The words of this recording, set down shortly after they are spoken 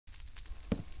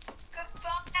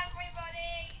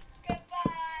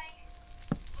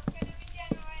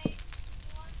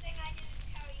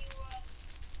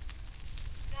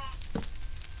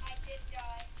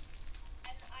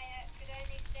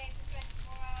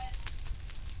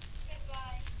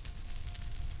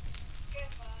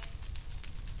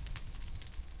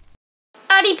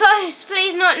Adipose,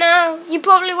 please not now. You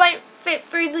probably won't fit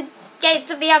through the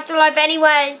gates of the afterlife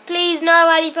anyway. Please no,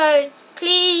 Adipose.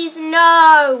 Please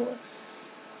no.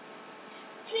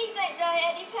 Please don't die,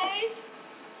 Adipose.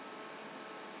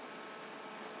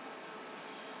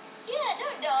 Yeah,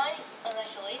 don't die.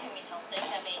 Unless you're leaving me something.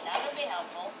 I mean, that would be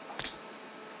helpful.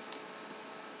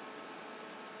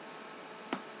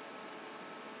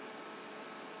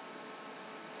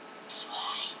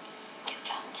 Swine, you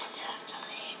don't deserve to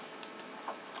live.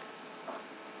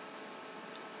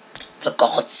 The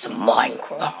gods of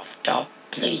Minecraft are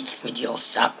pleased with your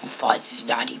sacrifices,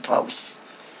 Adipose.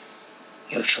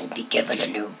 You shall be given a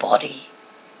new body.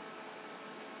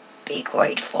 Be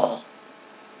grateful,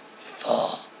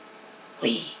 for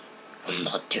we will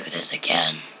not do this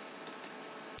again.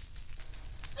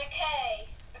 Okay.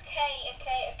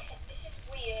 This is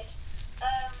weird.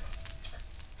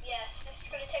 Yes, this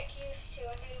is going to take you to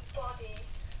a new body.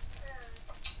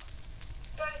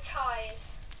 Bow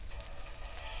ties.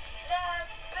 They're a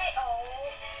bit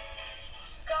old.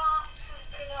 Scarves and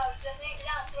gloves. I think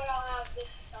that's what I'll have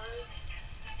this time.